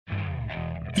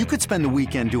You could spend the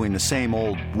weekend doing the same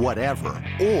old whatever,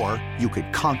 or you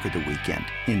could conquer the weekend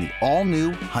in the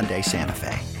all-new Hyundai Santa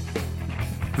Fe.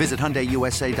 Visit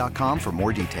HyundaiUSA.com for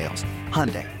more details.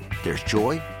 Hyundai, there's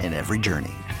joy in every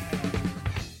journey.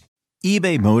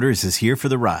 eBay Motors is here for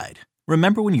the ride.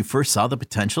 Remember when you first saw the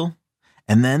potential?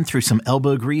 And then through some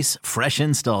elbow grease, fresh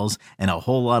installs, and a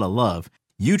whole lot of love,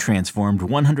 you transformed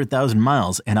 100,000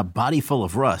 miles and a body full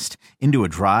of rust into a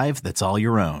drive that's all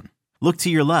your own. Look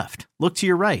to your left. Look to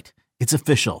your right. It's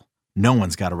official. No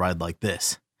one's got a ride like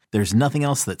this. There's nothing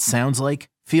else that sounds like,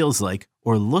 feels like,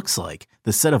 or looks like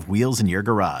the set of wheels in your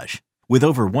garage. With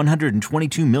over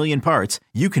 122 million parts,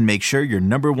 you can make sure your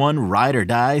number one ride or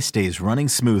die stays running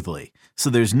smoothly.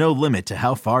 So there's no limit to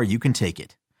how far you can take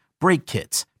it. Brake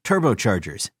kits,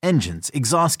 turbochargers, engines,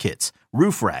 exhaust kits,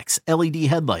 roof racks, LED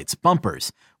headlights,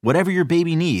 bumpers, whatever your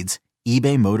baby needs,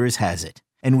 eBay Motors has it.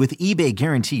 And with eBay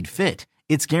Guaranteed Fit,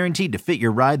 it's guaranteed to fit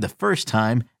your ride the first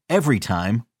time, every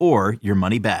time, or your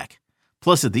money back.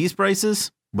 Plus, at these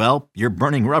prices, well, you're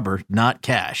burning rubber, not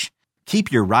cash. Keep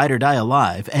your ride or die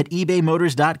alive at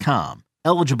ebaymotors.com.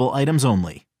 Eligible items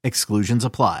only. Exclusions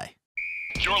apply.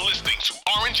 You're listening to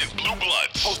Orange and Blue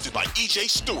Bloods, hosted by EJ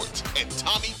Stewart and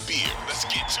Tommy Beer. Let's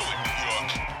get to it, New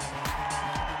York.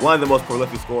 One of the most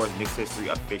prolific scorers in Knicks history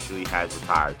officially has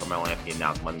retired. Carmelo Anthony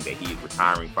announced Monday that he is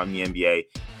retiring from the NBA.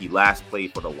 He last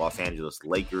played for the Los Angeles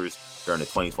Lakers during the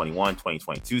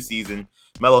 2021-2022 season.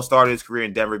 Melo started his career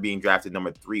in Denver, being drafted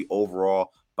number 3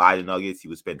 overall by the Nuggets. He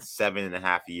would spend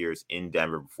 7.5 years in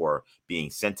Denver before being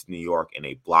sent to New York in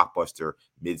a blockbuster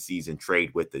midseason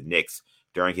trade with the Knicks.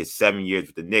 During his 7 years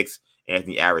with the Knicks,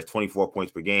 Anthony averaged 24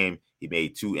 points per game. He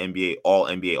made 2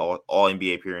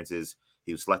 All-NBA appearances.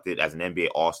 He was selected as an NBA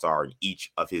All-Star in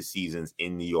each of his seasons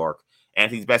in New York.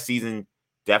 Anthony's best season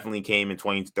definitely came in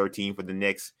 2013 for the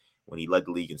Knicks when he led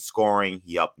the league in scoring.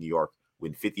 He helped New York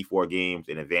win 54 games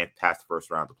and advance past the first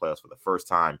round of the playoffs for the first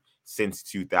time since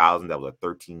 2000. That was a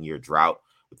 13-year drought,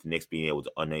 with the Knicks being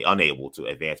unable to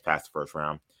advance past the first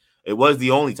round. It was the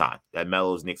only time that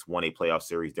Melo's Knicks won a playoff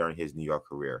series during his New York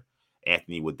career.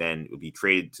 Anthony would be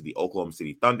traded to the Oklahoma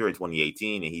City Thunder in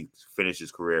 2018, and he finished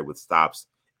his career with stops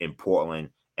in Portland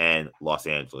and Los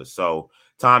Angeles. So,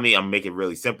 Tommy, I'm making it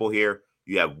really simple here.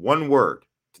 You have one word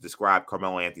to describe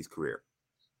Carmelo Anthony's career.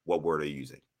 What word are you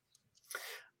using?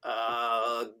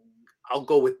 I'll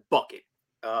go with bucket.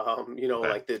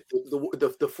 Like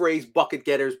the phrase bucket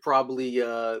getter is probably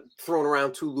thrown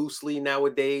around too loosely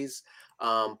nowadays.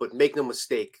 But make no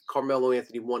mistake, Carmelo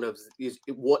Anthony, and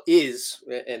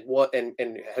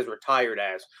has retired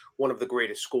as one of the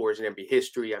greatest scorers in NBA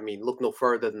history. I mean, look no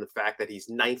further than the fact that he's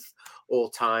 9th all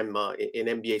time in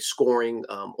NBA scoring.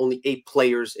 Only 8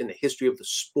 players in the history of the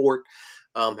sport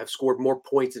have scored more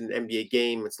points in an NBA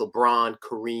game. It's LeBron,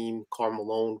 Kareem, Karl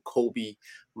Malone, Kobe,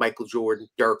 Michael Jordan,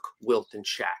 Dirk, Wilt, and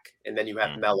Shaq. And then you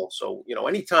have Melo. So,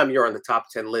 anytime you're on the top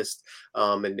 10 list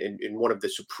and one of the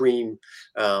supreme,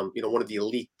 one of the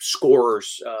elite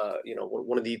scorers,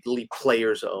 one of the elite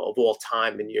players of all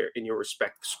time in your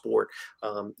respective sport,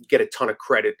 get a ton of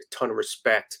credit, a ton of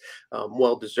respect,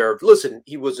 well-deserved. Listen,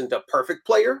 he wasn't a perfect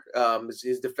player.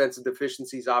 His defensive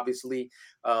deficiencies obviously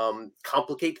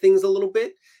complicate things a little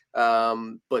bit.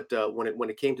 But when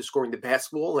it came to scoring the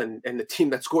basketball and the team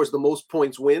that scores the most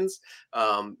points wins,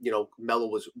 Melo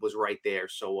was right there.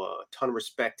 So a ton of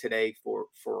respect today for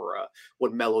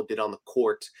what Melo did on the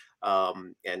court.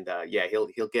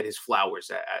 He'll get his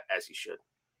flowers as he should.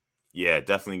 Yeah,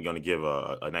 definitely going to give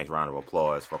a nice round of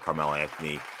applause for Carmelo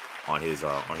Anthony on his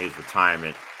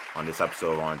retirement on this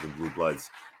episode of Orange and Blue Bloods.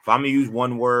 If I'm going to use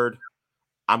one word,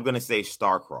 I'm going to say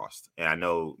star-crossed. And I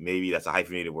know maybe that's a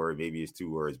hyphenated word, maybe it's 2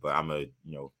 words, but I'm going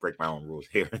to break my own rules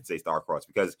here and say star-crossed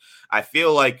because I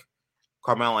feel like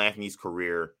Carmelo Anthony's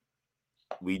career,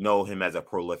 we know him as a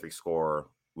prolific scorer.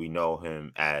 We know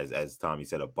him as Tommy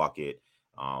said, a bucket,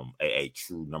 a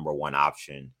true number one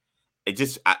option. It's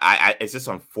just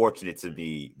unfortunate to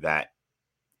me that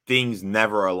things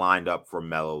never are lined up for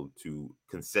Melo to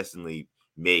consistently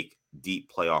make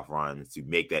deep playoff runs, to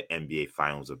make that NBA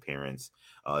Finals appearance,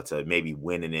 to maybe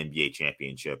win an NBA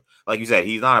championship. Like you said,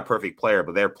 he's not a perfect player,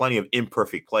 but there are plenty of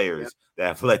imperfect players that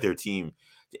have led their team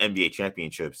to NBA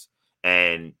championships.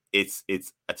 And it's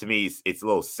to me, it's a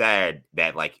little sad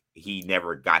that like he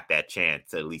never got that chance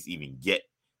to at least even get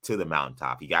to the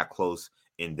mountaintop. He got close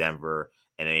in Denver,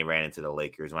 and then he ran into the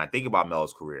Lakers. When I think about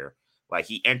Melo's career, like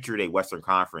he entered a Western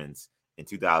Conference in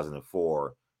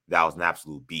 2004 that was an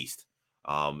absolute beast.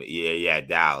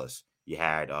 Dallas. You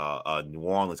had New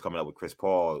Orleans coming up with Chris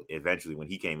Paul eventually when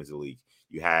he came into the league.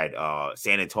 You had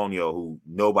San Antonio, who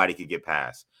nobody could get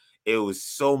past. It was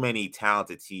so many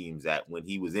talented teams that when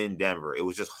he was in Denver, it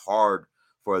was just hard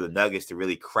for the Nuggets to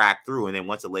really crack through. And then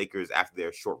once the Lakers, after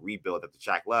their short rebuild after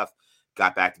Shaq left,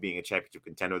 got back to being a championship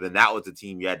contender, then that was the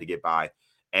team you had to get by.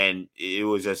 And it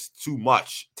was just too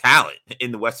much talent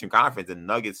in the Western Conference. And the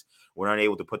Nuggets were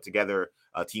unable to put together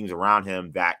teams around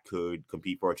him that could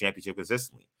compete for a championship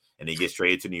consistently. And he gets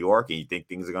traded to New York, and you think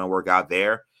things are going to work out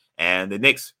there. And the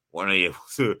Knicks weren't able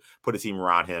to put a team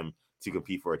around him to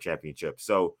compete for a championship.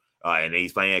 So, and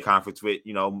he's playing a conference with,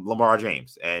 Lamar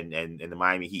James and the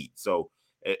Miami Heat. So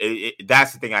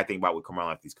that's the thing I think about with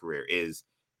Carmelo Anthony's career is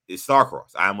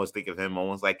star-crossed. I almost think of him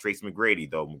almost like Tracy McGrady,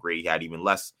 though McGrady had even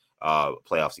less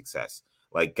playoff success.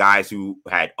 Like guys who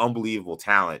had unbelievable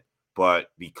talent, but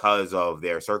because of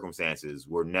their circumstances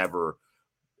were never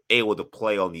able to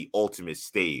play on the ultimate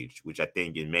stage, which I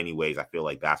think in many ways, I feel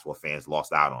like that's what fans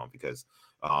lost out on because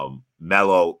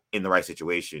Melo in the right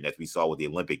situation, as we saw with the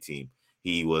Olympic team,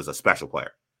 he was a special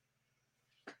player.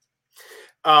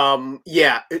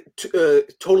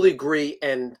 Totally agree.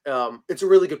 And it's a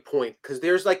really good point because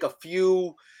there's like a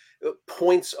few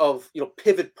points of,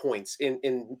 pivot points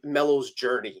in Melo's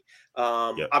journey.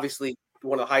 Obviously,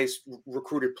 one of the highest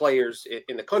recruited players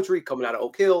in the country, coming out of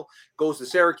Oak Hill, goes to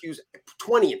Syracuse,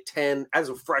 20-10 as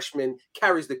a freshman,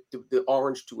 carries the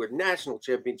Orange to a national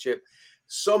championship,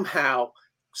 somehow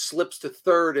slips to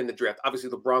third in the draft.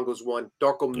 Obviously, LeBron goes one,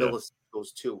 Darko Milicic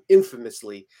goes two,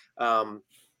 infamously.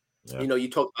 You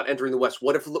talked about entering the West.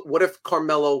 What if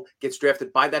Carmelo gets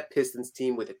drafted by that Pistons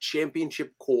team with a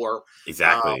championship core?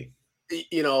 Exactly.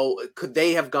 Could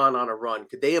they have gone on a run?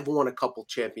 Could they have won a couple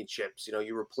championships?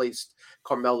 You replaced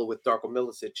Carmelo with Darko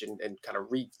Milicic and kind of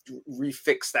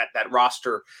refix that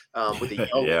roster with a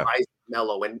young rising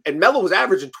Melo. And Melo was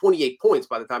averaging 28 points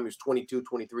by the time he was 22,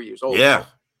 23 years old. Yeah.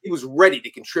 He was ready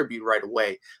to contribute right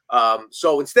away.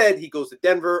 So instead, he goes to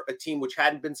Denver, a team which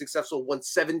hadn't been successful, won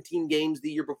 17 games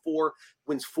the year before,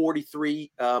 wins 43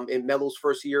 in Melo's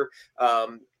first year.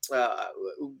 One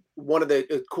of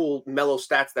the cool Melo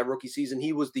stats that rookie season,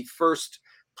 he was the first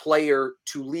player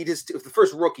to lead the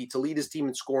first rookie to lead his team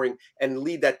in scoring and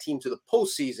lead that team to the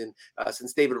postseason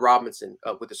since David Robinson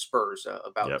with the Spurs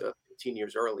about 15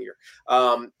 years earlier.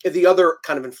 The other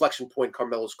kind of inflection point,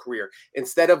 Carmelo's career,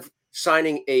 instead of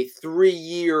signing a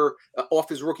 3-year off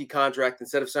his rookie contract,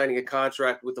 instead of signing a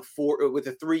contract with a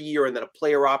 3-year and then a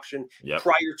player option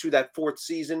prior to that fourth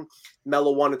season,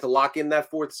 Melo wanted to lock in that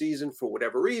fourth season for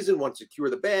whatever reason, want to secure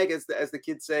the bag, as the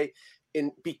kids say.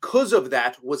 And because of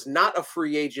that, was not a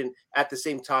free agent at the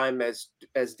same time as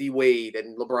D Wade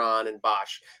and LeBron and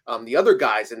Bosh. The other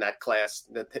guys in that class,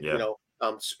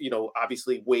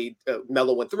 obviously Wade,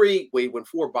 Melo went 3, Wade went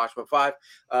 4, Bosh went 5.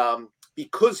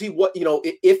 Because he was,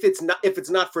 if it's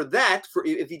not for that,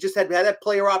 if he just had that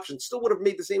player option, still would have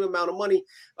made the same amount of money.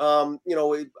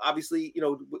 Obviously,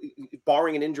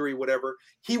 barring an injury, whatever,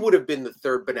 he would have been the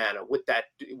third banana with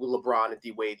LeBron and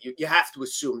D Wade. You have to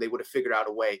assume they would have figured out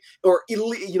a way, or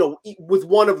with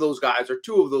one of those guys or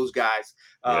two of those guys,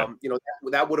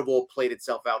 that would have all played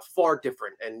itself out far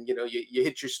different. And you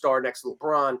hit your star next to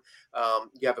LeBron,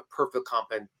 you have a perfect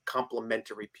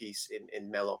complementary piece in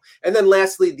Melo. And then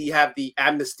lastly, you have the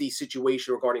amnesty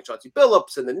situation regarding Chauncey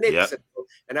Billups and the Knicks,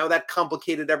 and how that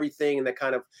complicated everything, and that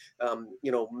kind of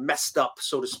messed up,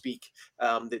 so to speak,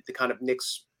 the kind of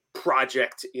Knicks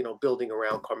project, building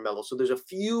around Carmelo. So there's a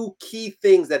few key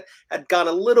things that had gone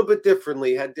a little bit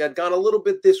differently, had gone a little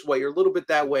bit this way or a little bit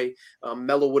that way.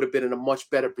 Melo would have been in a much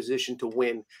better position to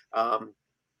win.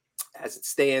 As it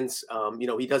stands,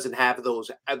 he doesn't have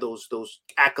those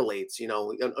accolades.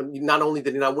 Not only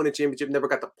did he not win a championship, never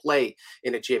got to play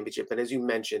in a championship. And as you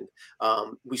mentioned,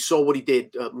 we saw what he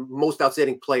did. Most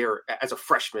outstanding player as a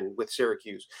freshman with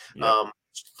Syracuse.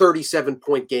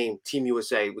 37-point game, Team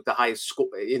USA, with the highest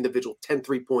individual 10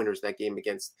 3-pointers that game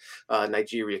against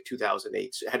Nigeria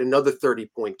 2008. So had another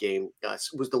 30-point game.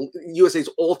 Was the USA's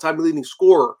all-time leading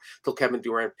scorer till Kevin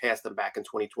Durant passed them back in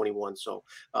 2021. So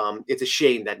it's a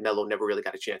shame that Melo never really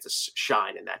got a chance to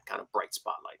shine in that kind of bright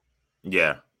spotlight.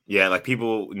 Yeah. Like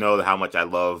people know how much I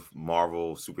love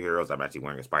Marvel superheroes. I'm actually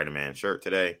wearing a Spider-Man shirt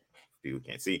today. People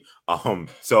can't see.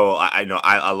 So I know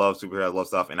I love superheroes, I love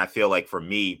stuff, and I feel like for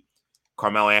me,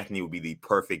 Carmelo Anthony would be the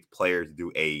perfect player to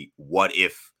do a what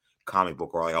if comic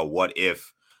book or like a what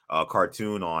if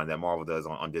cartoon on that Marvel does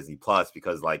on Disney Plus,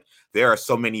 because like there are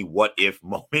so many what if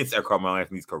moments in Carmelo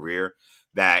Anthony's career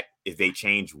that if they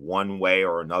change one way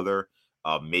or another,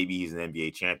 maybe he's an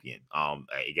NBA champion.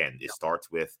 Again, it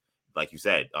starts with, like you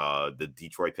said, the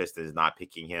Detroit Pistons not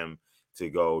picking him to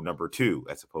go number 2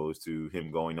 as opposed to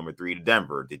him going number 3 to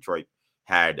Denver. Detroit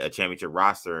had a championship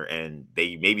roster, and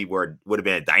they maybe would have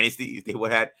been a dynasty if they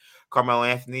would have had Carmelo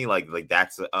Anthony. Like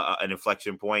that's an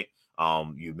inflection point.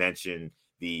 You mentioned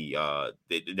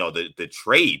the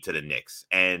trade to the Knicks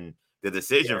and the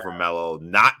decision for Melo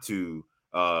not to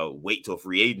wait till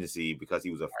free agency because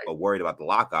he was worried about the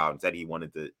lockout and said he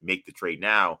wanted to make the trade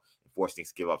now and force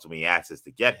Knicks to give up so many assets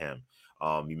to get him.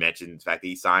 You mentioned the fact that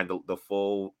he signed the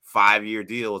full 5-year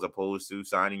deal as opposed to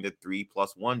signing the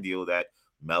 3+1 deal that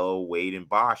Melo, Wade, and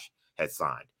Bosh had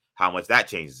signed. How much that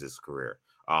changes his career.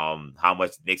 How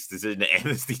much Knicks' decision to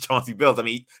amnesty Chauncey Billups. I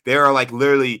mean, there are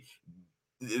literally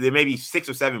there may be 6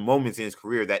 or 7 moments in his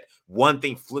career that one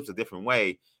thing flips a different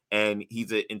way, and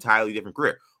he's an entirely different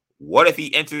career. What if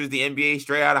he enters the NBA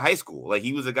straight out of high school? Like,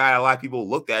 he was a guy a lot of people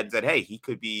looked at and said, hey, he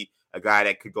could be a guy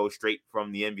that could go straight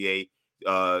from the NBA,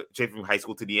 straight from high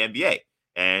school to the NBA.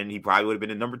 And he probably would have been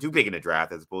a number 2 pick in the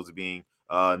draft as opposed to being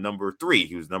number 3.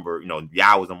 He was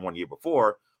Yao was number 1 year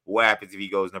before. What happens if he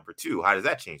goes number 2? How does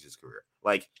that change his career?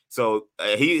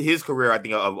 His career, I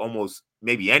think, of almost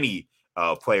maybe any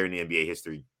player in the NBA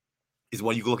history is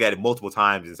when you look at it multiple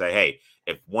times and say, hey,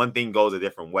 if one thing goes a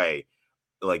different way,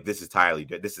 this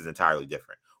is entirely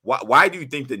different. Why do you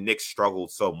think the Knicks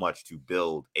struggled so much to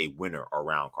build a winner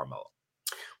around Carmelo?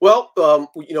 Well,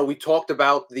 we talked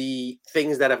about the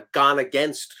things that have gone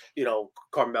against,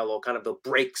 Carmelo, kind of the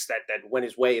breaks that went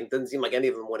his way, and it doesn't seem like any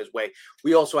of them went his way.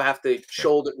 We also have to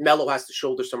Melo has to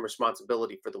shoulder some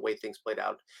responsibility for the way things played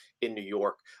out in New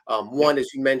York. One,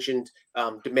 as you mentioned,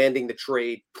 demanding the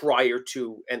trade prior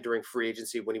to entering free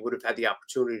agency when he would have had the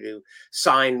opportunity to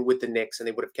sign with the Knicks and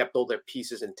they would have kept all their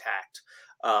pieces intact.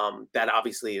 That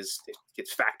obviously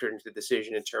gets factored into the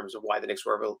decision in terms of why the Knicks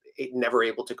were never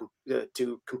able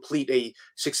to complete a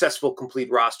successful complete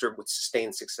roster with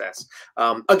sustained success.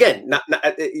 Again, not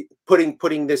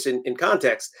putting this in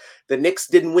context, the Knicks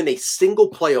didn't win a single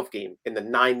playoff game in the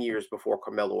 9 years before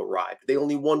Carmelo arrived. They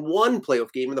only won 1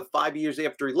 playoff game in the 5 years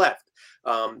after he left.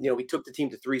 We took the team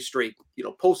to 3 straight,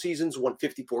 postseasons, won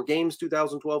 54 games,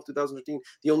 2012, 2013.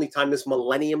 The only time this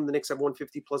millennium the Knicks have won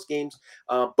 50 plus games.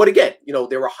 But again,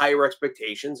 there were higher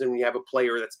expectations, and when you have a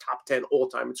player that's top 10 all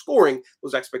time in scoring,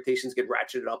 those expectations get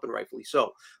ratcheted up, and rightfully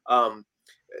so.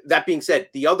 That being said,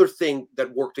 the other thing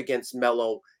that worked against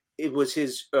Melo, it was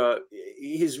his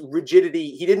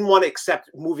rigidity. He didn't want to accept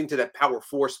moving to that power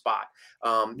 4 spot.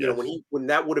 When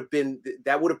that would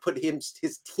have put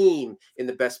his team in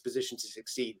the best position to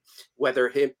succeed. Whether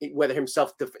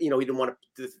himself, he didn't want to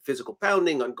do physical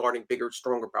pounding on guarding bigger,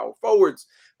 stronger power forwards.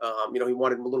 He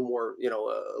wanted a little more,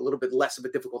 a little bit less of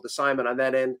a difficult assignment on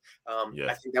that end.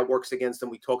 I think that works against him.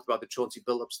 We talked about the Chauncey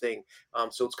Billups thing.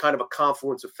 So it's kind of a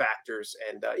confluence of factors.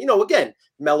 And, again,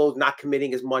 Melo not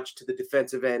committing as much to the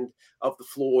defensive end of the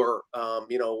floor.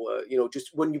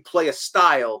 Just when you play a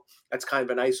style that's kind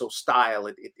of an ISO style,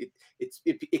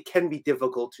 it can be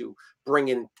difficult to bring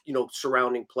in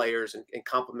surrounding players and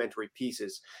complementary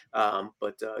pieces.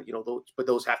 But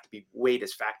those have to be weighed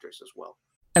as factors as well.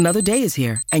 Another day is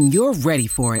here, and you're ready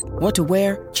for it. What to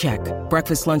wear? Check.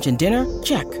 Breakfast, lunch, and dinner?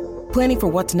 Check. Planning for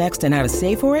what's next and how to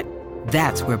save for it?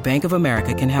 That's where Bank of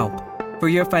America can help. For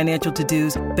your financial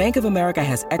to-dos, Bank of America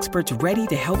has experts ready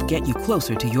to help get you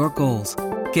closer to your goals.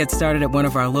 Get started at one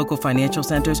of our local financial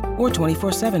centers or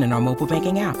 24/7 in our mobile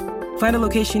banking app. Find a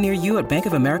location near you at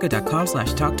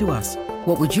bankofamerica.com/talktous.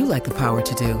 What would you like the power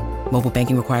to do? Mobile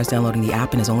banking requires downloading the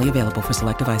app and is only available for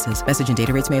select devices. Message and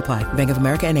data rates may apply. Bank of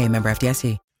America N.A., member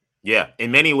FDIC. Yeah,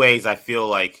 in many ways, I feel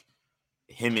like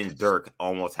him and Dirk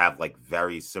almost have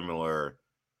very similar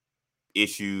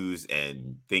issues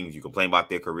and things you complain about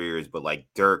their careers, but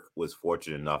Dirk was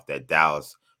fortunate enough that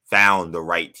Dallas found the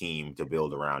right team to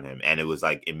build around him, and it was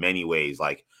in many ways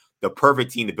the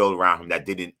perfect team to build around him that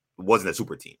wasn't a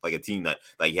super team, a team that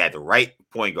you had the right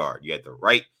point guard, you had the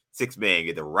right 6-man, you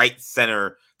had the right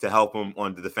center to help him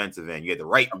on the defensive end, you had the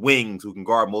right wings who can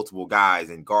guard multiple guys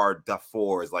and guard the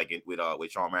fours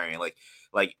with Sean Marion,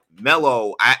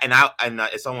 Melo.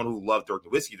 As someone who loved Dirk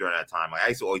Nowitzki during that time, I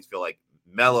used to always feel like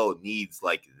Melo needs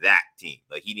that team.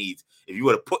 He needs, if you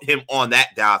would have put him on that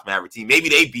Dallas Maverick team, maybe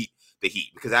they beat the Heat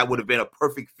because that would have been a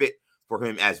perfect fit for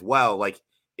him as well.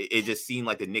 It just seemed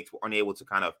like the Knicks were unable to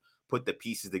kind of put the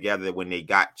pieces together. When they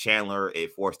got Chandler,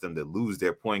 it forced them to lose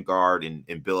their point guard in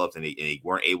Billups, and they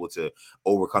weren't able to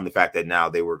overcome the fact that now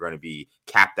they were going to be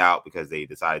capped out because they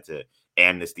decided to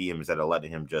amnesty him instead of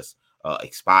letting him just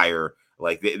expire.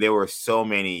 There were so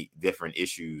many different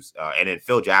issues. And then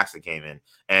Phil Jackson came in,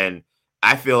 and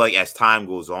I feel like as time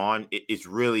goes on, it's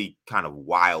really kind of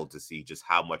wild to see just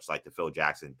how much the Phil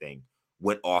Jackson thing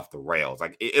went off the rails.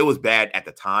 It was bad at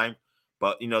the time,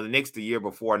 but the Knicks the year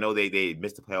before, I know they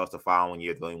missed the playoffs the following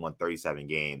year. They only won 37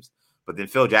 games, but then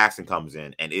Phil Jackson comes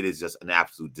in and it is just an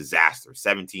absolute disaster.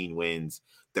 17 wins,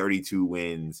 32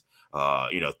 wins,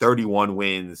 31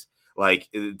 wins. Like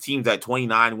teams at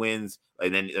 29 wins,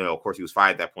 and then of course he was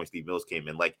fired at that point. Steve Mills came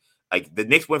in. Like the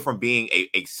Knicks went from being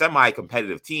a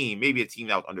semi-competitive team, maybe a team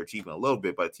that was underachieving a little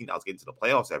bit, but a team that was getting to the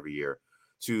playoffs every year,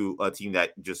 to a team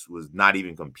that just was not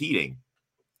even competing.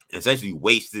 Essentially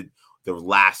wasted the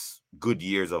last good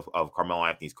years of Carmelo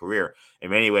Anthony's career. In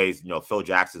many ways, Phil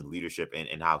Jackson's leadership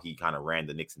and how he kind of ran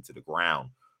the Knicks into the ground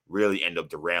really ended up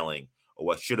derailing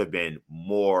what should have been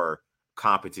more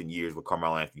competent years with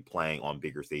Carmelo Anthony playing on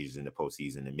bigger stages in the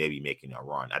postseason and maybe making a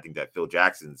run. I think that Phil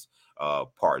Jackson's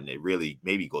part in it really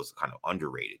maybe goes kind of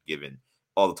underrated, given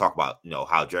all the talk about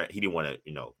how he didn't want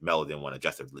to Melo didn't want to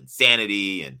adjust his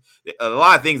insanity and a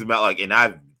lot of things about and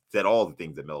I've said all the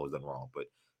things that Melo has done wrong, but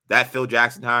that Phil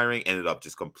Jackson hiring ended up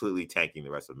just completely tanking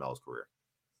the rest of Melo's career.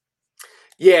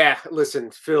 Yeah,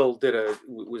 listen, Phil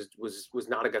was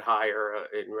not a good hire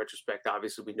in retrospect.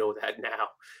 Obviously, we know that now.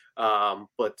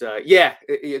 Yeah,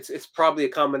 it's probably a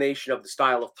combination of the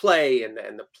style of play and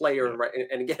the player. Yeah. Right?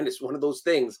 And again, it's one of those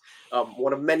things,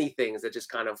 one of many things that just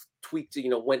kind of tweaked.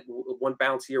 Went one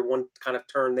bounce here, one kind of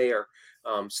turn there,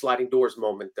 sliding doors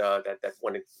moment that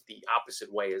went the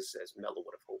opposite way as Melo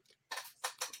would have hoped.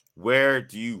 Where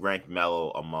do you rank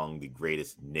Melo among the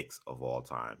greatest Knicks of all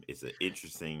time? It's an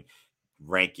interesting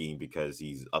ranking because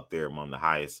he's up there among the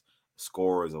highest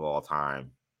scorers of all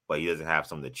time, but he doesn't have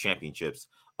some of the championships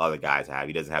other guys have.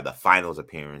 He doesn't have the finals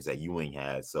appearance that Ewing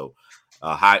has. So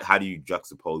how do you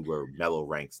juxtapose where Melo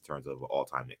ranks in terms of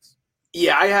all-time Knicks?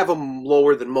 Yeah, I have him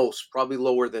lower than most, probably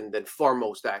lower than far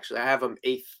most, actually. I have him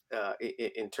eighth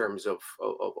in terms of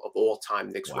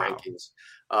all-time Knicks rankings.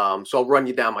 So I'll run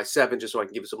you down my seven just so I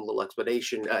can give you some little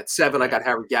explanation. At seven, I got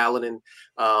Harry Gallagher.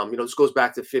 This goes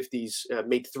back to the 50s,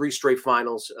 made 3 straight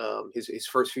finals his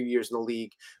first few years in the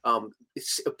league.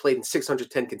 Played in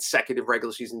 610 consecutive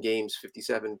regular season games,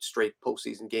 57 straight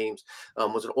postseason games.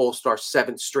 Was an all-star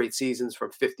 7 straight seasons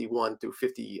from 51 through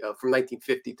 50, from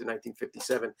 1950 to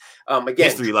 1957. Again,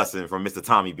 history lesson from Mr.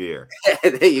 Tommy Beer.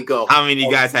 There you go. How many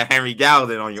guys have Henry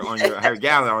Gallagher on your Harry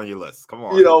Gallagher on your list? Come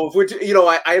on.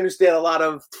 I understand a lot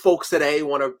of folks today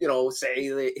want to say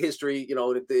the history,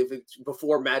 if it's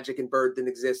before Magic and Bird didn't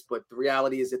exist, but the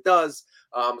reality is it does.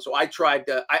 So I tried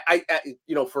to,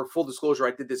 for full disclosure,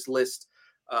 I did this list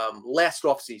last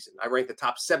offseason. I ranked the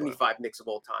top 75 Knicks of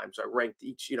all time. So I ranked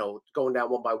each, going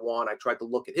down one by one. I tried to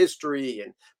look at history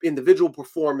and individual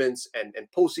performance and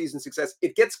postseason success.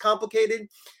 It gets complicated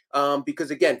because,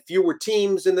 again, fewer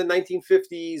teams in the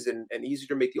 1950s and easier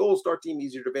to make the All-Star team,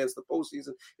 easier to advance the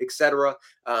postseason, etc.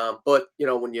 But,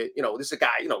 when this is a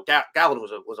guy, Gallagher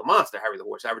was a monster, Harry the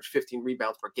Horse, averaged 15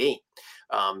 rebounds per game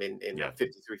in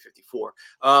 53, 54.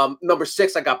 Number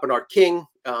 6, I got Bernard King.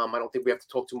 I don't think we have to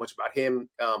talk too much about him.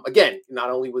 Again, not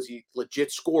only was he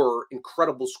legit scorer,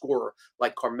 incredible scorer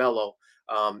like Carmelo,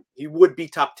 he would be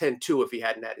top 10 too if he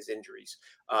hadn't had his injuries.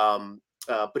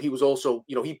 But he was also,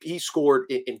 he scored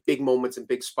in big moments and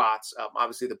big spots.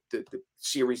 Obviously, the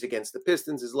series against the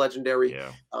Pistons is legendary.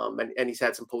 Yeah. And he's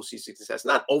had some postseason success,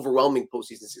 not overwhelming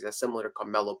postseason success, similar to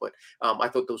Carmelo, but I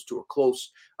thought those two are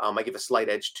close. I give a slight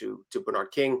edge to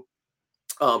Bernard King.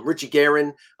 Richie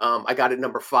Guerin, I got at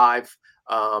number 5.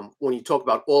 When you talk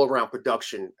about all-around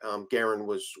production, Guerin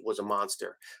was a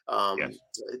monster.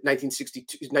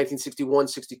 1961,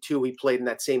 62, he played in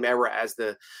that same era as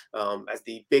the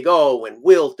Big O and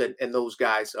Wilt and those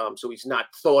guys. So he's not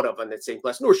thought of in that same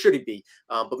class, nor should he be.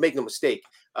 But make no mistake,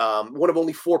 one of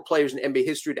only 4 players in NBA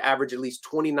history to average at least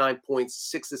 29 points,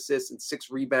 6 assists, and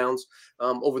 6 rebounds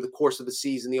over the course of the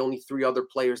season. The only 3 other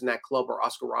players in that club are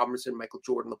Oscar Robertson, Michael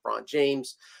Jordan, LeBron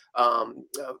James.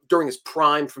 During his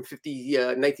prime from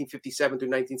 1957 through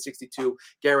 1962,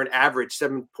 Guerin averaged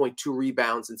 7.2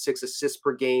 rebounds and 6 assists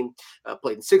per game,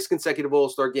 played in 6 consecutive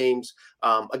All-Star games.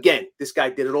 Again, this guy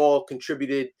did it all,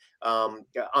 contributed on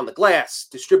the glass,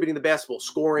 distributing the basketball,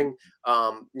 scoring.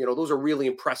 Those are really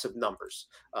impressive numbers.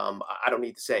 I don't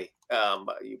need to say.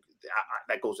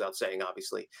 That goes without saying,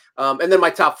 obviously. And then my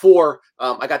top 4,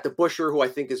 I got the Busher, who I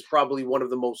think is probably one of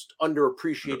the most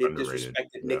underappreciated,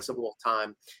 disrespected Knicks of all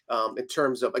time. In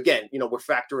terms of, again, we're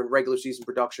factoring regular season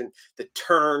production, the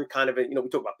turn kind of, we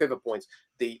talk about pivot points.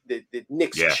 The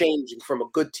Knicks changing from a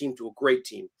good team to a great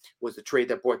team was the trade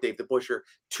that brought Dave the Busher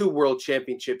 2 world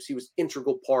championships. He was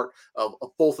integral part of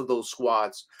both of those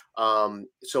squads.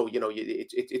 So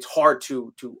it's hard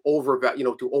to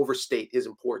overstate his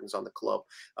importance on the club.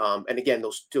 And again,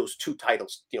 those 2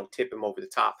 titles, tip him over the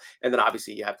top. And then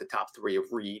obviously you have the top 3 of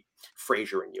Reed,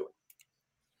 Frazier, and Ewing.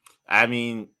 I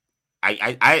mean,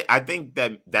 I think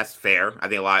that's fair. I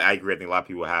agree. I think a lot of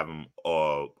people have him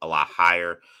a lot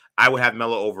higher. I would have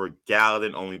Melo over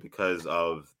Gallagher only because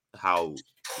of how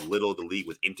little the league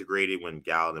was integrated when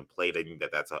Gallatin played. I think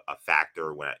that's a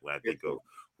factor when I think of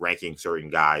ranking certain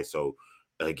guys. So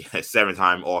again,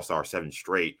 7-time All-Star, 7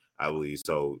 straight, I believe.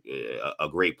 So a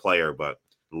great player, but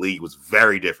the league was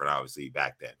very different, obviously,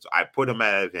 back then. So I put him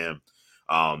ahead of him.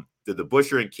 The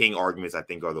Busher and King arguments, I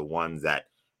think, are the ones that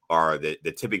are the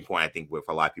tipping point, I think, for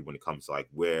a lot of people when it comes to like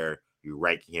where you're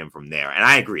ranking him from there. And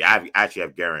I agree. I actually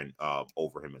have Guerin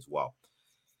over him as well.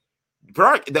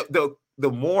 But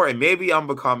the more, and maybe I'm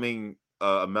becoming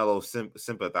a Melo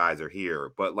sympathizer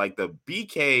here, but like the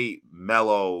BK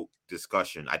Melo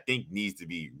discussion, I think needs to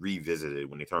be revisited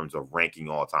when in terms of ranking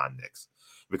all-time Knicks,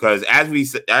 because as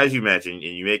you mentioned,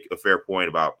 and you make a fair point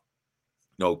about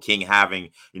King having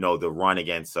the run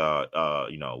against against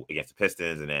the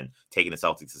Pistons and then taking the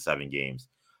Celtics to 7 games,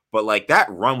 but like that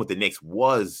run with the Knicks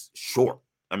was short.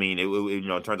 I mean,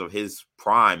 in terms of his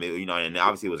prime, and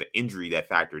obviously it was an injury that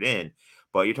factored in.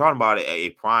 But you're talking about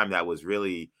a prime that was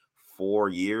really 4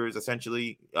 years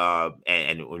essentially,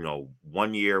 and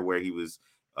 1 year where he was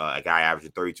a guy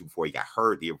averaging 32 before he got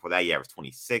hurt. The year before that, he averaged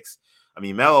 26. I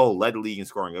mean, Melo led the league in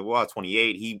scoring. Well,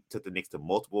 28. He took the Knicks to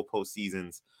multiple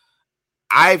postseasons.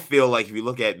 I feel like if you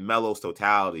look at Melo's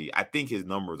totality, I think his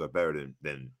numbers are better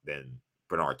than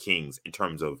Bernard King's in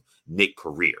terms of Knick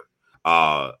career.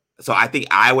 So I think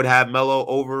I would have Melo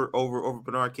over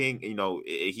Bernard King.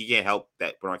 He can't help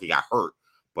that Bernard King got hurt,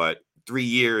 but 3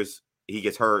 years he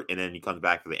gets hurt and then he comes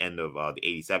back for the end of the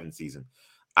 87 season.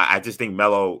 I just think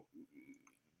Melo,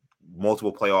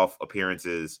 multiple playoff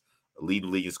appearances, lead the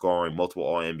league in scoring, multiple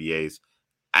All-NBAs.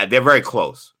 They're very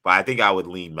close, but I think I would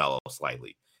lean Melo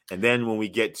slightly. And then when we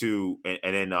get to and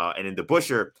then the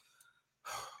Busher's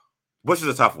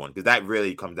a tough one because that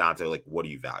really comes down to like, what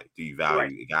do you value? Do you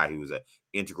value a guy who is an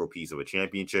integral piece of a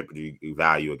championship, or do you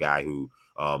value a guy who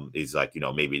is like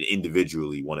maybe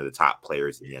individually one of the top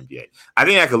players in the NBA? I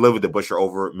think I could live with the Busher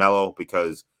over Melo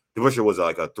because the Busher was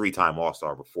like a 3-time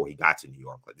All-Star before he got to New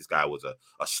York. Like this guy was a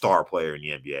star player in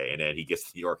the NBA, and then he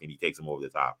gets to New York and he takes him over the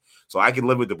top. So I can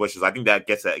live with the Bushers. I think that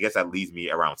that leaves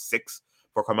me around 6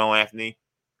 for Carmelo Anthony.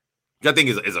 I think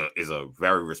is a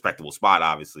very respectable spot,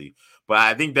 obviously. But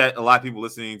I think that a lot of people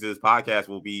listening to this podcast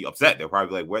will be upset. They're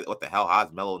probably like, what the hell?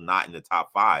 How's Melo not in the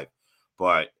top 5?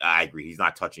 But I agree. He's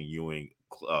not touching Ewing,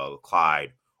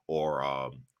 Clyde,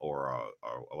 or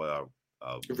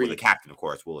the captain, of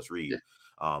course, Willis Reed.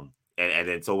 Yeah. And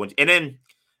then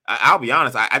I'll be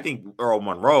honest, I think Earl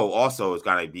Monroe also is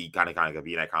going to be kind of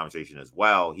be in that conversation as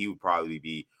well. He would probably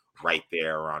be right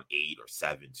there around 8 or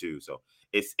 7 too. So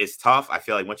it's tough. I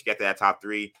feel like once you get to that top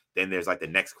 3, then there's like the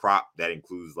next crop that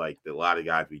includes like a lot of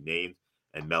guys we named,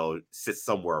 and Melo sits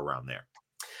somewhere around there.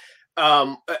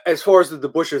 As far as the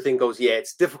Busher thing goes, yeah,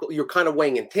 it's difficult. You're kind of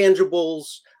weighing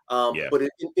intangibles. But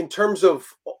in terms of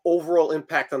overall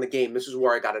impact on the game, this is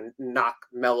where I got to knock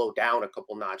Melo down a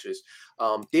couple notches.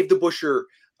 Dave DeBusschere,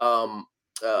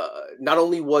 not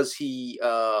only was he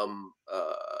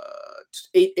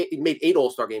made 8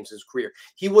 All-Star games in his career,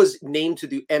 he was named to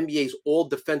the NBA's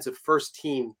All-Defensive First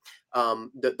Team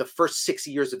the first 6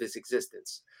 years of his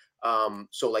existence.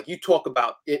 So like you talk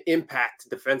about impact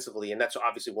defensively, and that's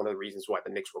obviously one of the reasons why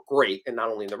the Knicks were great, and not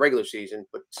only in the regular season,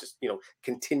 but just,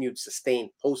 continued sustained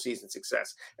postseason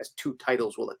success, as 2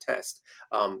 titles will attest.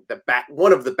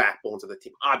 One of the backbones of the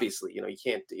team, obviously, you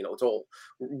can't, it's all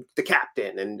the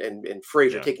captain and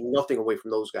Frazier, taking nothing away from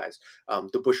those guys.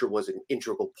 DeBusschere was an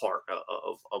integral part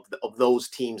of those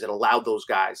teams and allowed those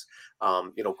guys,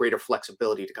 greater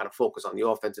flexibility to kind of focus on the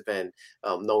offensive end,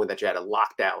 knowing that you had a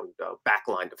lockdown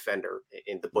backline defense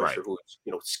in the Busher, who's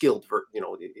skilled for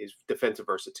his defensive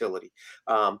versatility.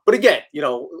 But again,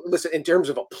 listen, in terms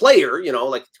of a player,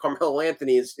 like Carmelo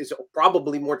Anthony is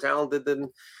probably more talented than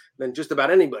just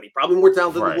about anybody. Probably more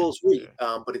talented than Willis Reed.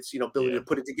 But it's ability to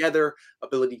put it together,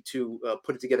 ability to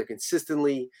put it together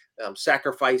consistently,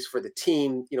 sacrifice for the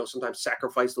team. Sometimes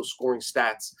sacrifice those scoring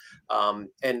stats.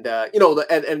 And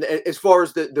as far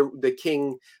as the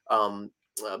King.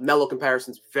 Melo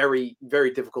comparisons, very,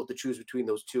 very difficult to choose between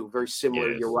those two. Very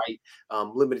similar, you're right.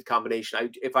 Limited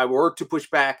combination. If I were to push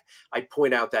back, I'd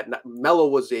point out that Melo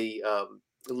was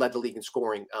led the league in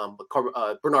scoring,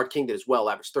 but Bernard King did as well,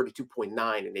 averaged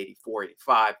 32.9 in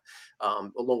 84-85,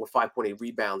 along with 5.8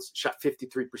 rebounds, shot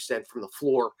 53% from the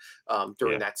floor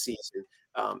during that season.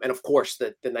 And of course,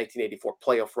 the 1984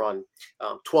 playoff run,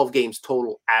 12 games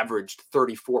total, averaged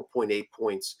 34.8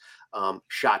 points,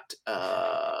 shot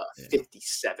 57%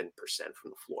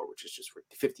 from the floor, which is just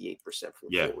 58% from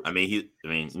the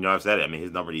floor. I've said it. I mean,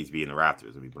 his number needs to be in the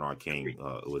rafters. I mean, Bernard King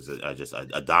was just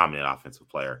a dominant offensive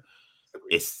player.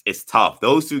 it's tough.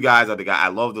 Those two guys are the guy. I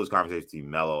love those conversations between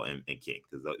Melo and King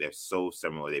because they're so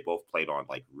similar. They both played on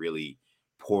like really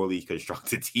poorly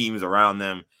constructed teams around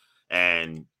them.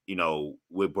 And,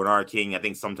 with Bernard King, I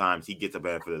think sometimes he gets a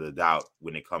benefit of the doubt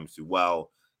when it comes to,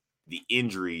 the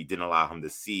injury didn't allow him to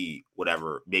see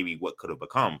maybe what could have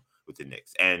become with the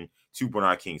Knicks. And to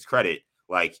Bernard King's credit,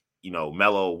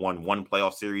 Melo won one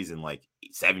playoff series in like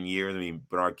 7 years. I mean,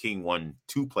 Bernard King won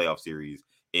 2 playoff series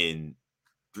in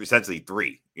essentially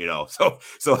 3, So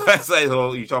that's like,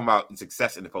 you're talking about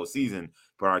success in the postseason.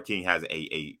 Bernard King has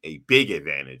a big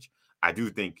advantage. I do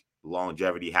think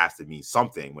longevity has to mean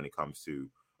something when it comes to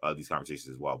these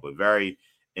conversations as well. But very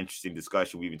interesting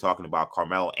discussion. We've been talking about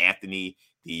Carmelo Anthony,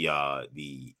 the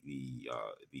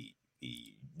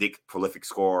Dick prolific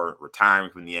scorer, retiring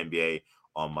from the NBA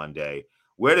on Monday.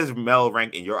 Where does Melo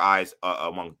rank in your eyes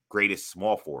among greatest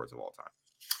small forwards of all time?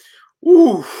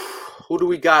 Ooh, who do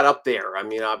we got up there? I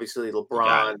mean, obviously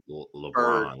LeBron,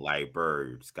 LeBron, Larry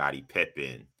Bird, Scottie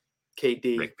Pippen,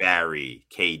 KD, Rick Barry,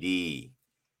 KD,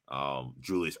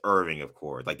 Julius Erving, of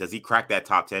course. Like, does he crack that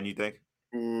top 10? You think?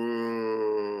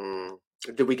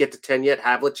 Did we get to 10 yet?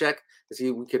 Havlicek, is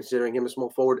he considering him a small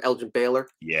forward? Elgin Baylor.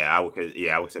 Yeah, I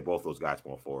would say both those guys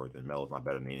small forward. And Melo's not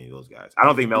better than any of those guys. I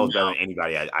don't think Melo's better than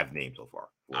anybody I've named so far.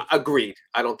 Agreed.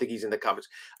 I don't think he's in the covers.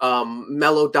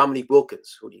 Melo, Dominique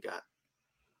Wilkins. Who do you got?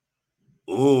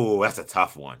 Ooh, that's a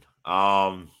tough one.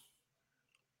 I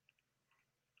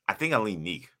think I lean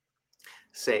Neek.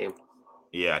 Same.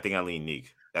 Yeah, I think I lean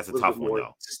Neek. That's a tough one,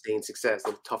 though. Sustained success,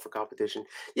 a tougher competition.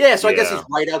 Yeah, so I guess he's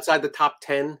right outside the top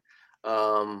 10.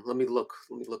 Let me look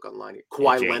online here.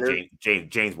 Kawhi Leonard.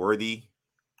 James Worthy.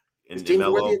 Is James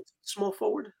Worthy a small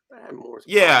forward?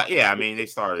 Yeah. I mean, they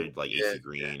started like AC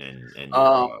Green and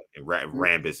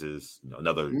Rambis is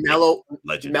another Melo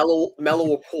legend. Melo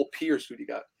or Paul Pierce. Who do you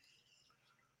got?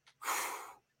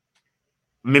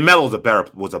 I mean, Melo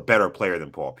was a better player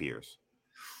than Paul Pierce.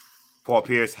 Paul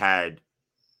Pierce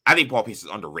I think Paul Pierce is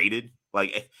underrated.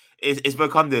 Like, it's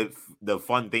become the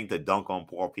fun thing to dunk on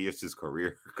Paul Pierce's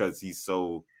career because he's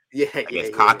so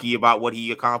cocky about what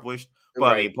he accomplished. But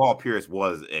right. I mean, Paul Pierce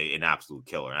was an absolute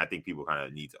killer, and I think people kind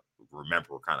of need to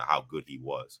remember kind of how good he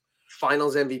was.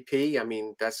 Finals MVP. I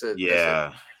mean, that's a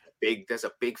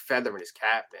big feather in his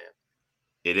cap, man.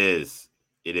 It is.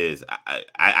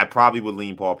 I probably would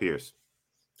lean Paul Pierce.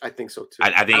 I think so too.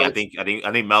 I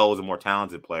think Melo is a more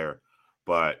talented player,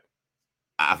 but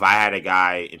if I had a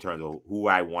guy in terms of who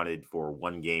I wanted for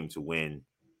one game to win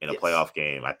in a playoff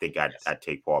game, I think I'd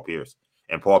take Paul Pierce.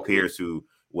 And Paul Pierce, who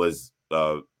was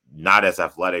not as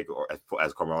athletic or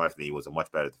as Carmelo Anthony, was a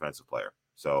much better defensive player.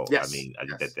 So I mean, I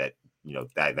think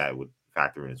that would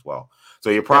factor in as well. So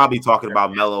you're probably talking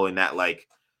about Melo in that like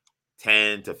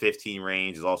 10 to 15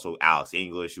 range. Is also Alex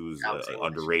English, who's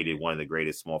underrated, one of the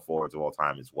greatest small forwards of all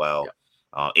time as well.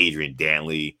 Yep. Adrian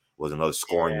Dantley was another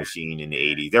scoring machine in the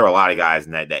 80s. There were a lot of guys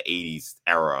in that 80s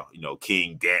era,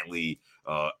 King, Dantley,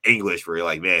 English, where you're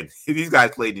like, man, these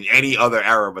guys played in any other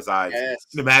era besides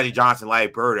the Magic Johnson, Larry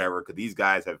Bird era, because these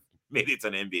guys have made it to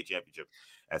an NBA championship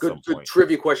at some point. Good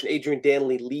trivia question. Adrian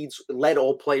Dantley led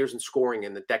all players in scoring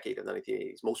in the decade of the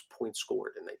 1980s. Most points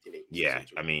scored in 1980s. Yeah,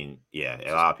 I mean,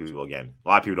 a lot of people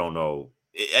don't know.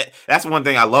 That's one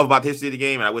thing I love about the history of the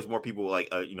game, and I wish more people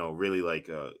really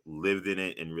lived in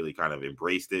it and really kind of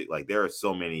embraced it. Like, there are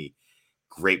so many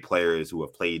great players who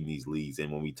have played in these leagues,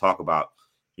 and when we talk about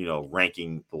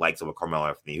ranking the likes of a Carmelo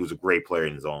Anthony, who's a great player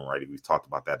in his own right, we've talked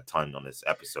about that a ton on this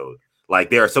episode. Like,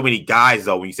 there are so many guys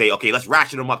though. When you say, okay, let's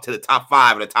ratchet them up to the top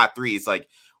 5 and the top 3, it's like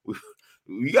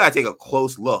we gotta take a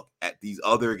close look at these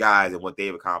other guys and what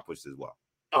they've accomplished as well.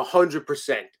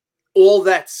 100%. All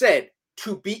that said,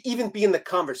 to be in the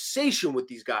conversation with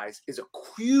these guys is a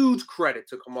huge credit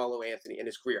to Carmelo Anthony and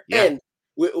his career. Yeah. And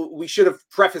we should have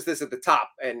prefaced this at the top.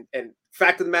 And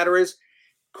fact of the matter is,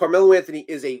 Carmelo Anthony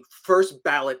is a first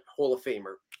ballot Hall of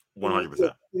Famer.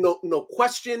 100%. No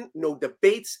question, no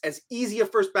debates. As easy a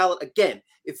first ballot. Again,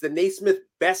 it's the Naismith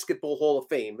Basketball Hall of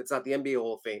Fame. It's not the NBA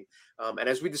Hall of Fame. And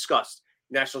as we discussed,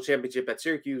 national championship at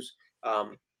Syracuse.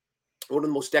 One of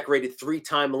the most decorated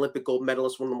 3-time Olympic gold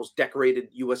medalists, one of the most decorated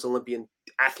U.S. Olympian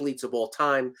athletes of all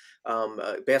time,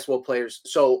 basketball players.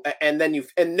 So, and then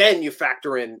you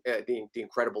factor in the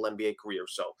incredible NBA career.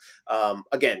 So,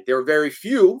 again, there are very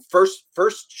few first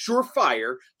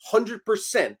surefire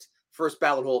 100% first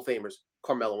ballot Hall of Famers.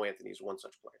 Carmelo Anthony is one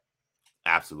such player.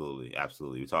 Absolutely.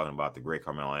 We're talking about the great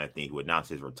Carmelo Anthony, who announced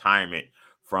his retirement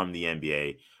from the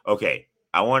NBA. Okay,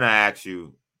 I want to ask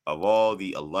you of all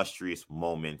the illustrious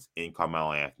moments in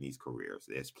Carmelo Anthony's career,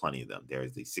 there's plenty of them.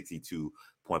 There's the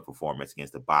 62-point performance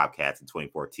against the Bobcats in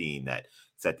 2014 that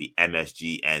set the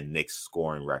MSG and Knicks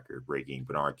scoring record, breaking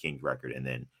Bernard King's record, and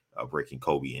then breaking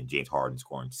Kobe and James Harden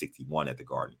scoring 61 at the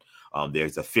Garden.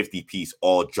 There's a 50-piece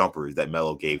all jumpers that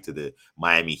Melo gave to the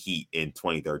Miami Heat in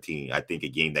 2013. I think a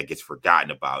game that gets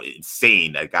forgotten about. It's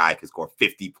insane that guy could score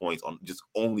 50 points on just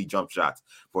only jump shots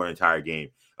for an entire game.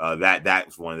 That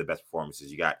was one of the best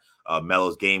performances. You got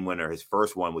Melo's game winner, his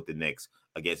first one with the Knicks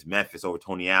against Memphis over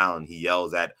Tony Allen. He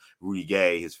yells at Rudy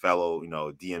Gay, his fellow,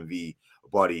 DMV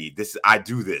buddy, I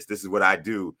do this. This is what I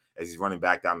do, as he's running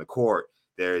back down the court.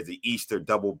 There's the Easter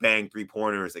double bang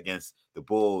 3-pointers against the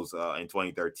Bulls in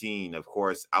 2013. Of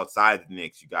course, outside of the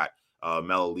Knicks, you got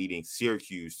Melo leading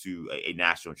Syracuse to a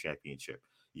national championship.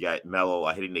 You got Melo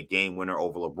hitting the game winner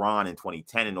over LeBron in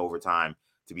 2010 in overtime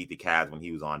to beat the Cavs when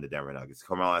he was on the Denver Nuggets.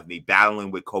 Carmelo Anthony battling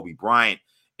with Kobe Bryant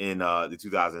in the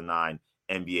 2009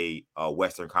 NBA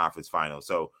Western Conference Finals.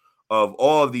 So of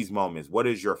all of these moments, what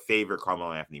is your favorite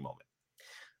Carmelo Anthony moment?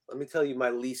 Let me tell you my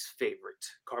least favorite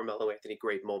Carmelo Anthony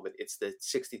great moment. It's the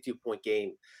 62-point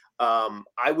game.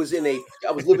 I was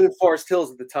living in Forest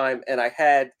Hills at the time, and I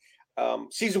had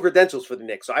season credentials for the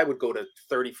Knicks. So I would go to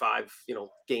 35,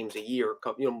 games a year,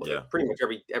 pretty much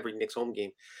every Knicks home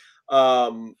game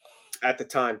at the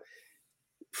time.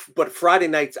 But Friday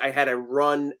nights I had a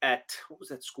run at, what was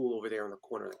that school over there in the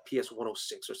corner, like PS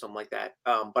 106 or something like that.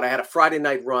 But I had a Friday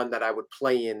night run that I would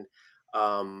play in.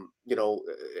 Some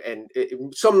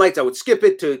nights I would skip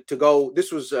it to go.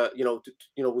 This was,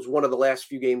 was one of the last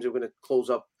few games we were going to close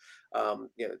up,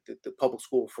 the public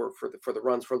school for the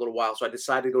runs for a little while. So I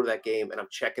decided to go to that game, and I'm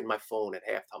checking my phone at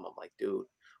halftime. I'm like, dude,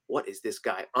 what is this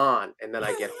guy on? And then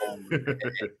I get home, and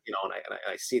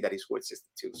I see that he scored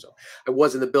 62. So I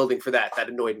was in the building for that. That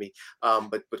annoyed me.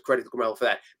 But credit to Carmelo for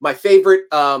that. My favorite,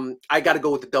 I got to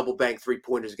go with the double bank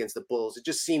 3-pointers against the Bulls. It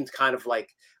just seemed kind of like,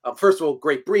 first of all,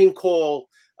 great Breen call,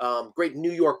 great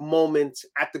New York moment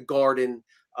at the Garden,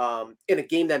 in a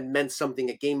game that meant something,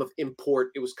 a game of import.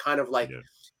 It was kind of like,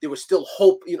 there was still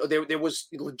hope. There was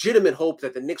legitimate hope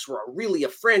that the Knicks were really a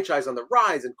franchise on the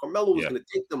rise, and Carmelo was going to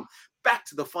take them back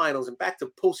to the finals and back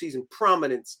to postseason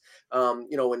prominence.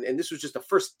 And this was just the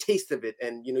first taste of it.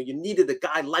 And, you needed a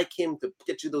guy like him to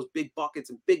get you those big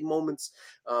buckets and big moments.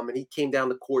 And he came down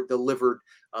the court, delivered,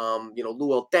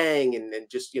 Luol Deng and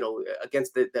just,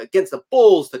 against the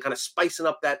Bulls to kind of spicing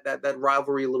up that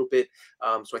rivalry a little bit.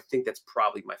 So I think that's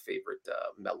probably my favorite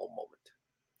Melo moment.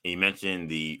 You mentioned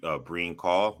the Breen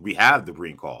call. We have the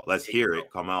Breen call. Let's hear it.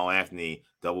 Carmelo Anthony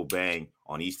double bang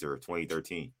on Easter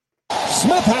 2013.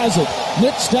 Smith has it.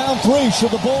 Knicks down 3. Should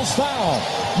the Bulls foul?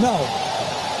 No.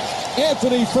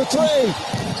 Anthony for 3.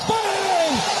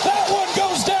 Bang! That one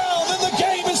goes down, and the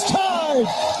game is tied.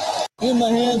 In the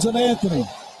hands of Anthony.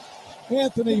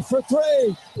 Anthony for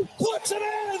 3. Puts it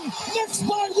in. Knicks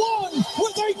by 1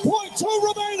 with 8.2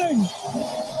 remaining.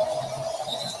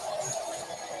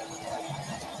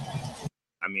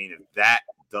 I mean, if that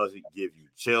doesn't give you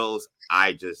chills,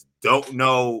 I just don't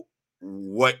know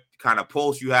what kind of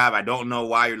pulse you have. I don't know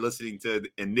why you're listening to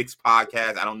a Knicks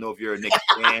podcast. I don't know if you're a Knicks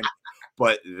fan,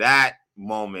 but that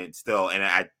moment still, and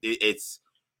I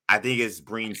think it's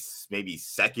Breen's maybe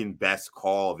second best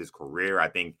call of his career. I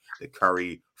think the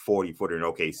Curry 40-footer in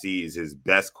OKC is his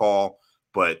best call,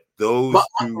 but those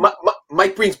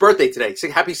Mike Breen's birthday today.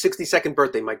 Happy 62nd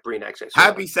birthday, Mike Breen, actually.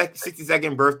 Happy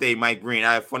 62nd birthday, Mike Breen.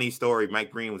 I have a funny story.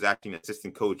 Mike Breen was actually an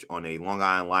assistant coach on a Long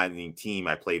Island Lightning team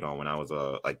I played on when I was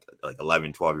like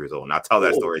 11, 12 years old. And I'll tell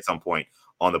that story at some point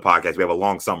on the podcast. We have a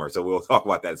long summer, so we'll talk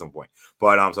about that at some point.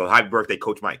 But so happy birthday,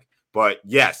 Coach Mike. But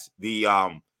yes, the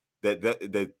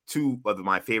two of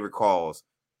my favorite calls,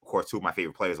 of course, two of my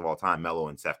favorite players of all time, Melo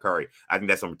and Steph Curry. I think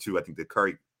that's number 2. I think the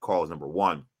Curry call is number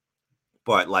 1.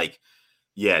 But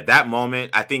yeah, that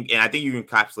moment, I think you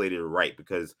encapsulated it right,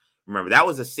 because remember, that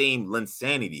was the same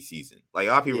Linsanity season. Like,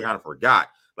 a lot of people kind of forgot.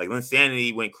 Like,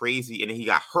 Linsanity went crazy and then he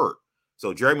got hurt.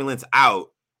 So Jeremy Lin's out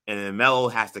and then Melo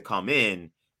has to come in,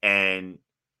 and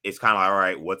it's kind of like, all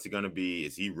right, what's it going to be?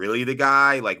 Is he really the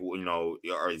guy? Like,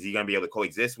 or is he going to be able to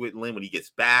coexist with Lin when he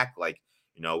gets back? Like,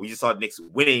 we just saw the Knicks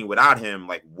winning without him.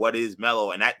 Like, what is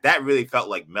Melo? And that really felt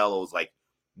like Melo's like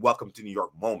welcome to New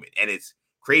York moment. And it's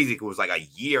crazy. It was like a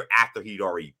year after he'd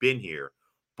already been here,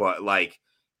 but like,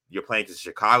 you're playing to the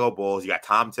Chicago Bulls. You got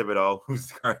Tom Thibodeau, who's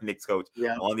the current Knicks coach,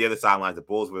 on the other sidelines. The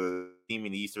Bulls were the team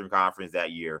in the Eastern Conference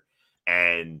that year,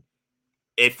 and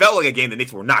it felt like a game the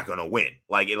Knicks were not going to win.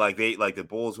 The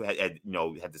Bulls had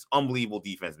this unbelievable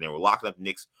defense, and they were locking up the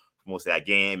Knicks for most of that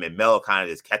game. And Melo kind of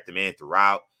just kept them in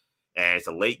throughout. And it's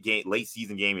a late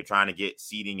season game. You're trying to get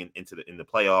seeding into the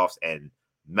playoffs, and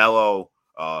Melo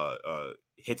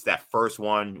hits that first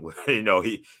one where,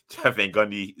 Jeff Van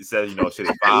Gundy says, should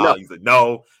he foul? No. He's like,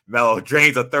 no. Melo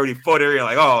drains a 30-footer. You're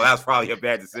like, oh, that's probably a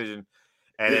bad decision.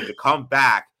 And then to come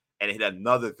back and hit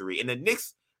another three. And the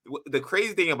Knicks, the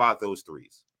crazy thing about those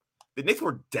threes, the Knicks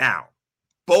were down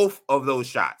both of those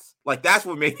shots. Like, that's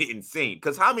what made it insane.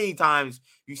 Because how many times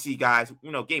you see guys,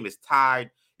 game is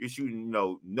tied, you're shooting,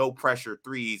 no pressure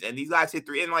threes, and these guys hit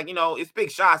three, and it's big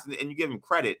shots, and you give them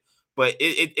credit, but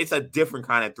it's a different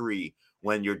kind of three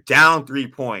when you're down 3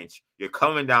 points, you're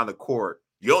coming down the court,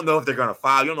 you don't know if they're going to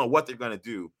foul, you don't know what they're going to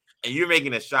do, and you're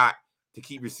making a shot to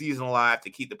keep your season alive, to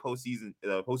keep the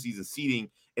postseason seeding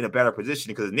in a better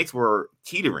position, because the Knicks were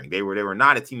teetering. They were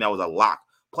not a team that was a lock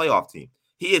playoff team.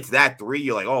 He hits that three,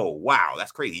 you're like, oh, wow,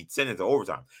 that's crazy. He sent it to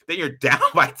overtime. Then you're down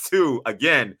by 2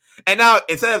 again. And now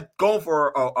instead of going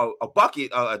for a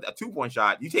bucket, a 2-point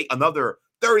shot, you take another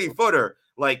 30-footer.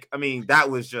 That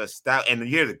was just that. And you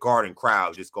hear the Garden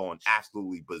crowd just going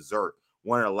absolutely berserk.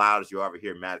 One of the loudest you'll ever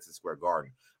hear in Madison Square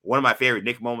Garden. One of my favorite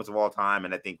Knick moments of all time,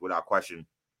 and I think without question,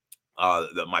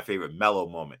 my favorite Melo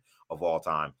moment of all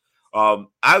time. I'll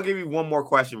give you one more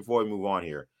question before we move on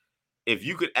here. If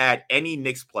you could add any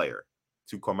Knicks player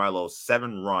to Carmelo's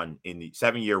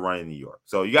 7-year run in New York,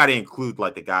 so you got to include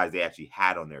like the guys they actually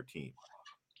had on their team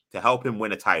to help him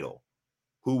win a title,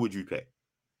 who would you pick?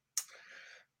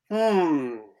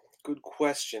 Good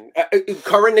question.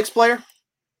 Current Knicks player?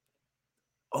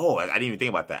 Oh, I didn't even think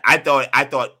about that. I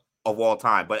thought of all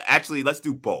time, but actually, let's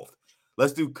do both.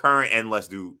 Let's do current and let's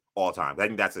do all time. I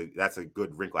think that's a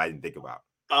good wrinkle I didn't think about.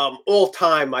 All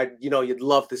time, you'd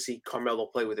love to see Carmelo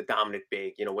play with a dominant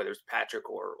big, whether it's Patrick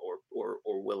or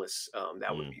Willis.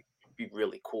 That would be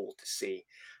really cool to see.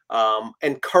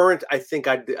 And current, I think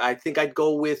I'd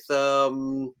go with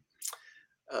Jalen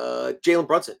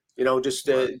Brunson.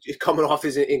 Just coming off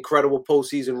his incredible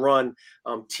postseason run,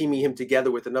 teaming him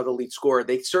together with another lead scorer.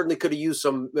 They certainly could have used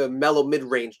some Melo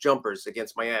mid-range jumpers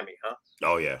against Miami, huh?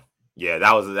 Oh yeah,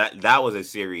 that was a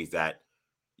series that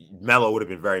Melo would have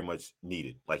been very much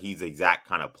needed. Like, he's the exact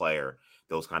kind of player,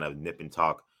 those kind of nip and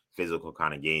tuck, physical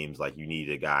kind of games. Like, you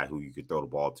needed a guy who you could throw the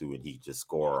ball to and he could just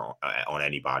score on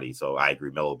anybody. So I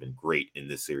agree, Melo been great in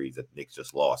this series that the Knicks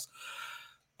just lost.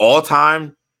 All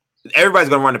time, everybody's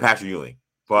going to run to Patrick Ewing,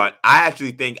 but I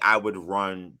actually think I would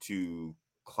run to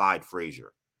Clyde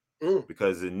Frazier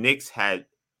because the Knicks had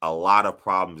a lot of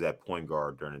problems at point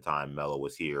guard during the time Melo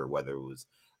was here, whether it was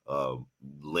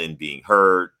Lynn being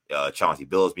hurt, Chauncey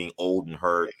Billups being old and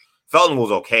hurt. Felton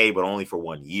was okay, but only for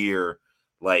 1 year.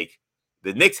 Like,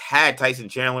 the Knicks had Tyson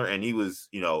Chandler, and he was,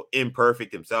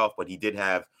 imperfect himself, but he did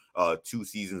have 2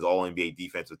 seasons All-NBA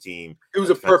defensive team. It was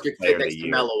a perfect fit next to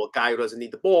Melo, a guy who doesn't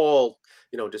need the ball,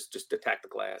 just attack the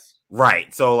glass.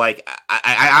 Right. So, like,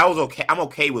 I was okay. I'm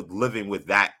okay with living with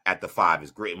that at the 5.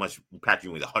 It's great. Much Patrick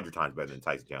Ewing is 100 times better than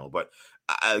Tyson Chandler. But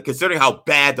considering how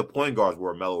bad the point guards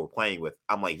were Melo were playing with,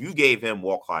 I'm like, you gave him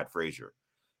Clyde Frazier.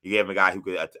 You gave him a guy who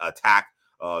could attack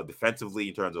defensively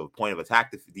in terms of point of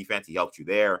attack defense. He helped you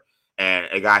there. And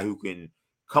a guy who can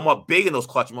come up big in those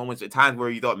clutch moments at times where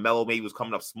you thought Melo maybe was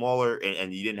coming up smaller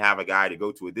and you didn't have a guy to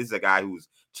go to it. This is a guy who's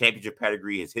championship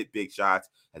pedigree, has hit big shots,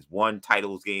 has won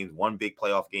titles games, won big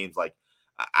playoff games. Like,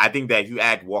 I think that if you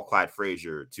add Clyde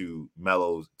Frazier to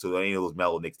any of those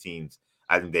Melo Knicks teams,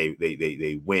 I think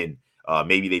they win.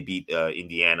 Maybe they beat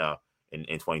Indiana in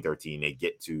 2013. They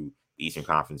get to the Eastern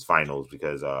Conference Finals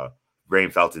because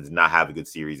Raheem Felton did not have a good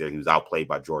series there. He was outplayed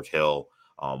by George Hill.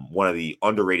 One of the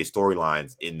underrated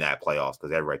storylines in that playoffs,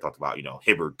 because everybody talked about,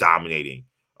 Hibbert dominating,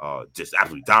 just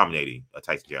absolutely dominating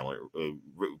Tyson Chandler.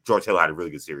 George Hill had a really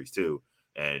good series too,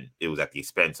 and it was at the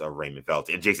expense of Raymond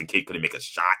Felton. And Jason Kidd couldn't make a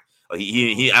shot. I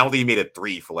don't think he made a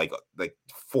 3 for like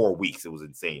 4 weeks. It was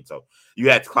insane. So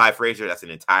you had Clyde Frazier. That's an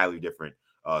entirely different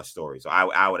story. So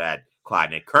I would add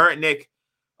Clyde. And current Nick,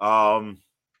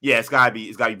 it's gotta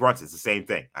be Brunson. It's the same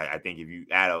thing. I think if you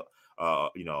add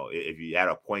if you add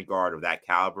a point guard of that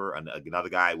caliber and another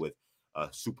guy with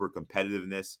super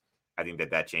competitiveness, I think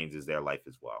that changes their life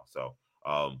as well. So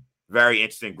very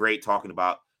interesting. Great talking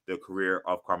about the career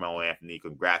of Carmelo Anthony.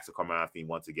 Congrats to Carmelo Anthony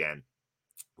once again,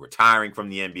 retiring from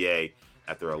the NBA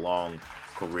after a long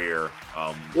career.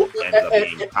 Ended up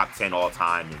being top 10 all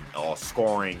time and all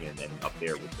scoring and up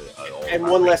there with the and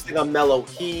one last thing on Melo,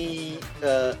 he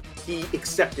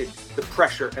accepted the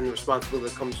pressure and the responsibility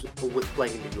that comes with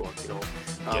playing in New York.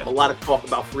 A lot of talk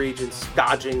about free agents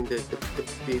dodging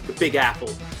the big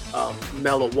apple.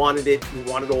 Melo wanted it. He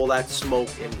wanted all that smoke,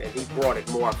 and he brought it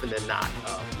more often than not.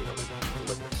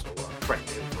 So credit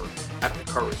to him for having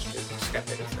the courage to step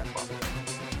in and step up.